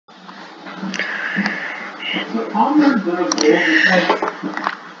The problem is that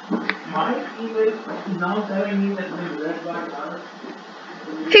my email is now telling me that the red bar does.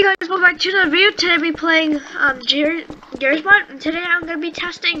 Hey guys, welcome back to another video. Today I'll be playing Garry's mod, and today I'm going to be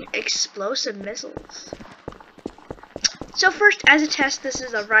testing explosive missiles. So first, as a test, this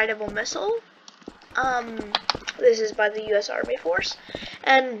is a rideable missile. This is by the US Army Force,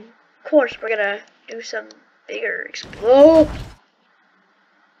 and of course we're going to do some bigger explode.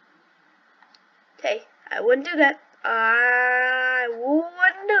 Hey, I wouldn't do that. I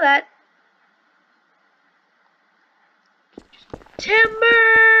wouldn't do that.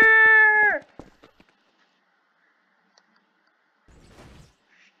 Timber!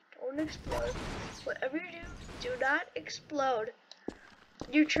 Don't explode. Whatever you do not explode.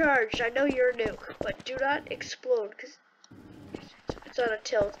 You're charged. I know you're a nuke, but do not explode because it's on a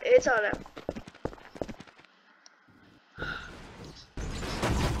tilt. It's on a.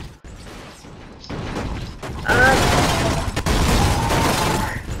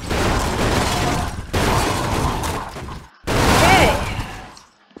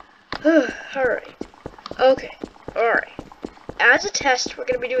 Alright. Okay. Alright. As a test, we're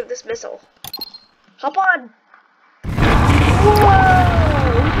going to be doing this missile. Hop on! Whoa!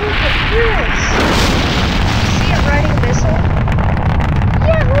 Look at this! See, I'm riding a missile?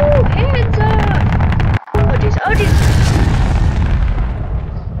 Yahoo! Hands up! Oh jeez, oh jeez!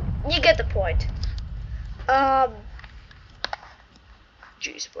 You get the point.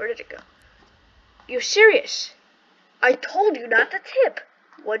 Jeez, where did it go? You serious? I told you not to tip.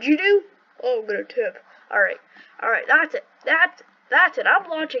 What'd you do? Oh, I'm gonna tip. Alright, that's it. That's it. I'm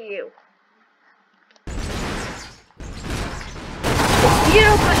launching you. If you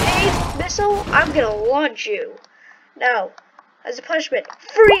don't behave, missile, I'm gonna launch you. Now, as a punishment,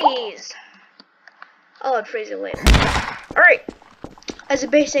 freeze! I'll unfreeze it later. Alright, as a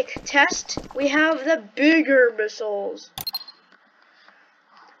basic test, we have the bigger missiles.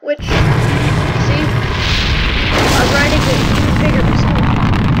 Which, see, I'm riding the bigger missile.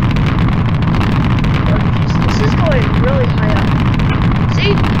 This is going really high up.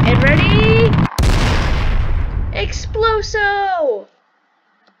 See? And ready? Exploso!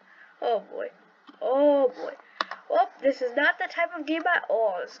 Oh boy. Oh boy. Well, this is not the type of game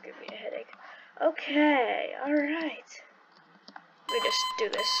this is giving me a headache. Okay, alright. Let me just do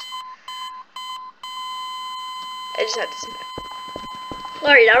this. I just had to snap.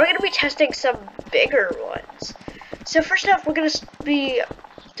 Alright, now we're going to be testing some bigger ones. So first off, we're going to be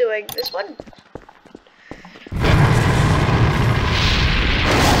doing this one.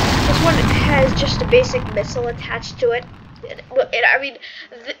 This one has just a basic missile attached to it. I mean,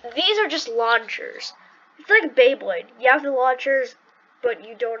 these are just launchers. It's like Beyblade. You have the launchers, but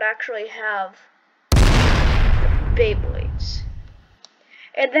you don't actually have the Beyblades.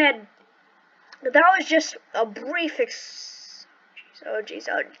 And then, that was just a brief Oh jeez,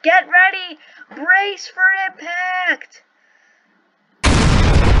 oh, get ready! Brace for impact!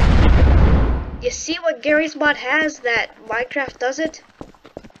 You see what Garry's mod has that Minecraft doesn't?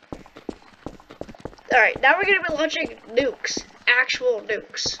 Alright, now we're going to be launching nukes. Actual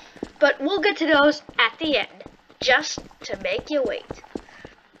nukes. But we'll get to those at the end. Just to make you wait.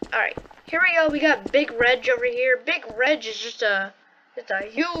 Alright, here we go. We got Big Reg over here. Big Reg is just a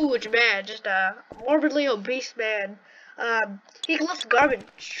huge man. Just a morbidly obese man. He can lift garbage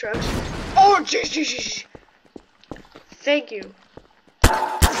trucks. Oh, jeez. Thank you.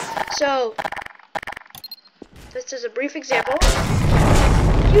 So, this is a brief example.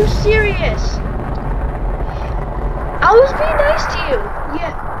 You serious? I was being nice to you.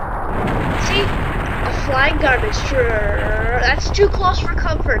 Yeah. See? A flying garbage truck. That's too close for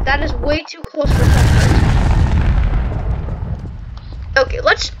comfort. That is way too close for comfort. Okay,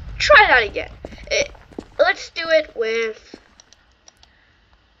 let's try that again. Let's do it with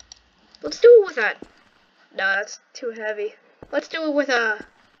that. No, that's too heavy. Let's do it with a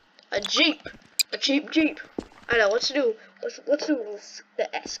Jeep. A cheap Jeep. I know, let's do the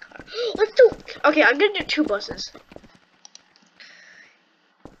S car. Okay, I'm gonna do 2 buses.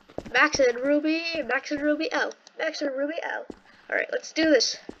 Max and Ruby L. Alright, let's do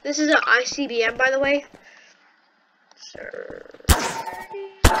this. This is an ICBM, by the way.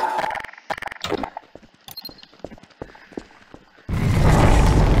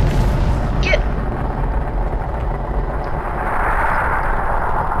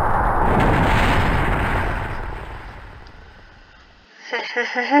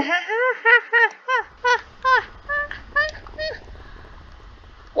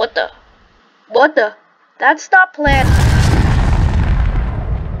 What the? That's not planned.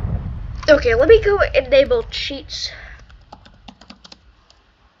 Okay, let me go enable cheats.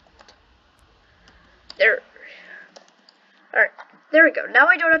 There. There we go. Now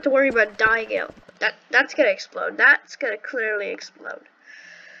I don't have to worry about dying out. That's gonna explode. That's gonna clearly explode.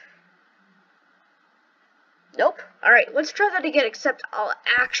 Nope. Alright, let's try that again, except I'll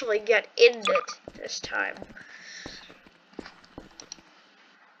actually get in it this time.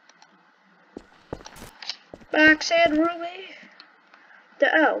 Max and Ruby.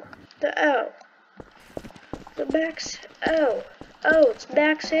 The O. The O. The Max. Oh. Oh, it's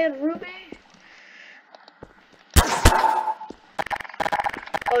Max and Ruby.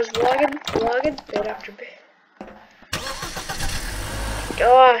 I was vlogging, right after me.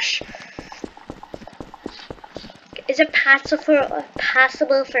 Gosh. Is it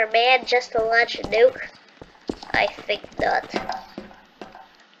possible for a man just to launch a nuke? I think not.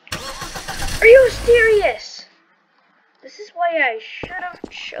 Are you serious? This is why I should have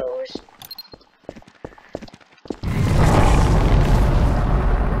chose.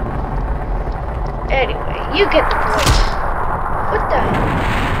 Anyway, you get the point. What the?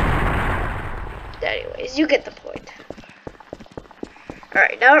 Anyways, you get the point.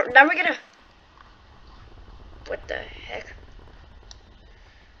 Alright, now we're gonna... What the heck?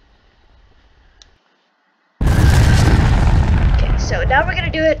 Okay, so now we're gonna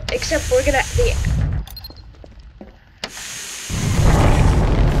do it, except we're gonna...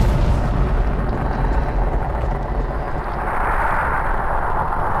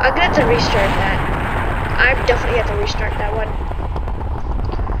 I'm gonna have to restart that. I definitely have to restart that one.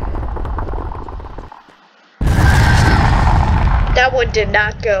 That one did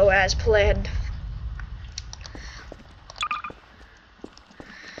not go as planned.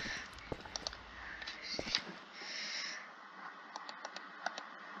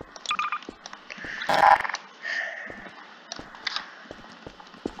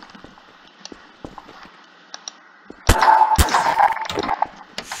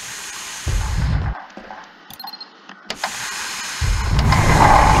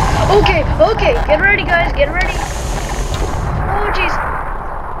 Okay, get ready guys, get ready. Oh jeez.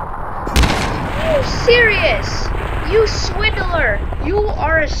 You serious? You swindler. You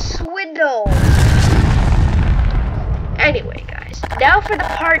are a swindle. Anyway guys, now for the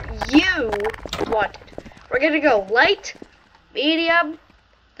part you wanted. We're gonna go light, medium,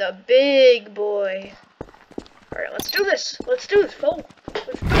 the big boy. Alright, let's do this. Let's do this, folks.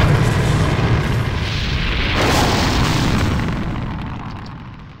 Let's do it.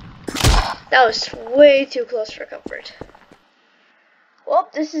 That was way too close for comfort. Well,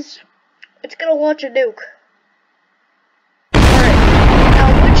 it's gonna launch a nuke. Alright,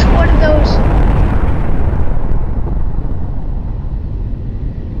 now which one of those?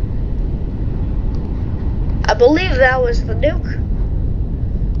 I believe that was the nuke.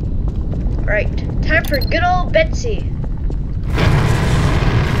 Alright, time for good old Betsy.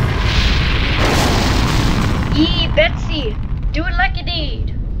 Yee, Betsy, do it like you need.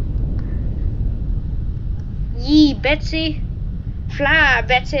 Yee, Betsy. Fly,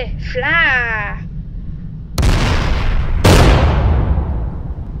 Betsy, fly.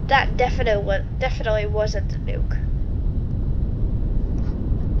 That definitely wasn't a nuke.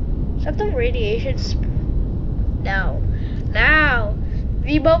 Is that the radiation No. Now,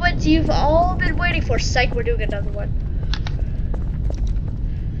 the moment you've all been waiting for. Psych, we're doing another one.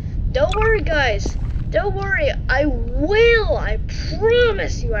 Don't worry, guys. Don't worry. I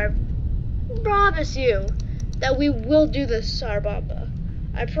promise you. That we will do the SAR bomba.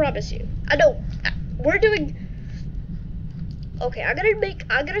 I promise you. I know. We're doing... Okay, I'm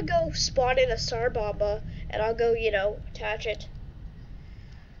gonna go spawn in a SAR bomba, and I'll go, attach it.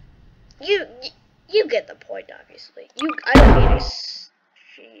 You get the point, obviously. I don't need a...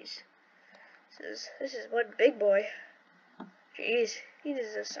 Jeez. This is one big boy. Jeez. He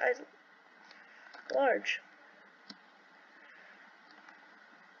is a size... large.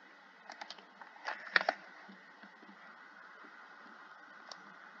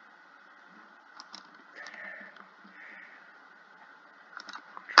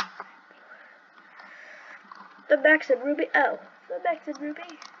 The Max and Ruby. Oh, the Max and Ruby.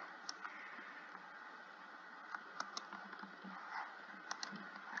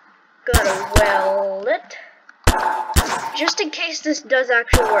 Gotta weld it. Just in case this does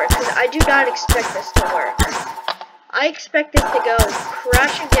actually work, because I do not expect this to work. I expect this to go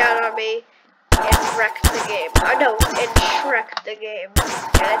crashing down on me and wreck the game. I know, and Shrek the game.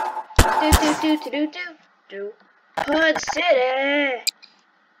 Get it? Do. Pud City.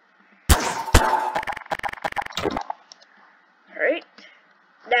 Alright.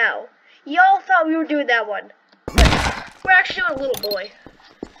 Now, y'all thought we were doing that one. But we're actually doing a little boy.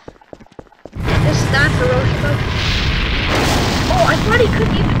 This is not Hiroshima. Oh, I thought he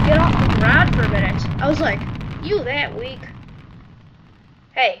couldn't even get off the ground for a minute. I was like, you that weak.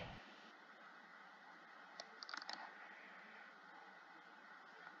 Hey.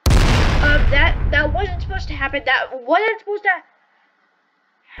 That wasn't supposed to happen. That wasn't supposed to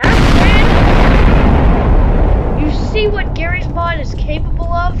happen. You see what Garry's mod is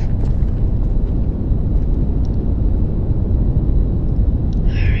capable of?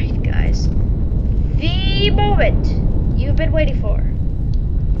 Alright, guys. The moment you've been waiting for.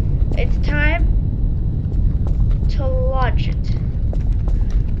 It's time to launch it.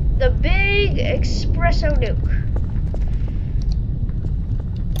 The big espresso nuke.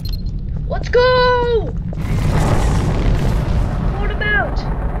 Let's go! What about?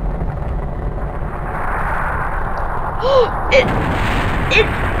 Oh, it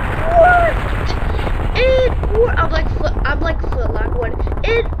worked! It worked! I'm like Foot Lockwood.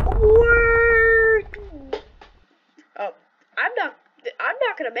 It worked! Oh, I'm not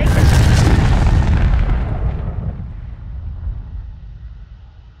gonna make this.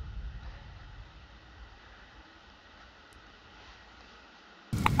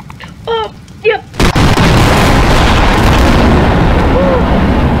 Oh, yep.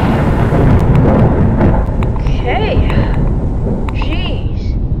 Okay. Jeez.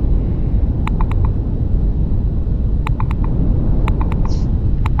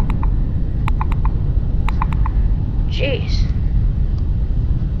 Jeez.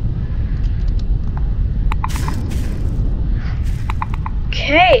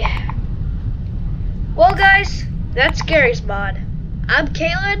 Okay. Well, guys, that's Garry's mod. I'm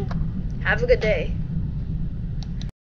Kaylin. Have a good day.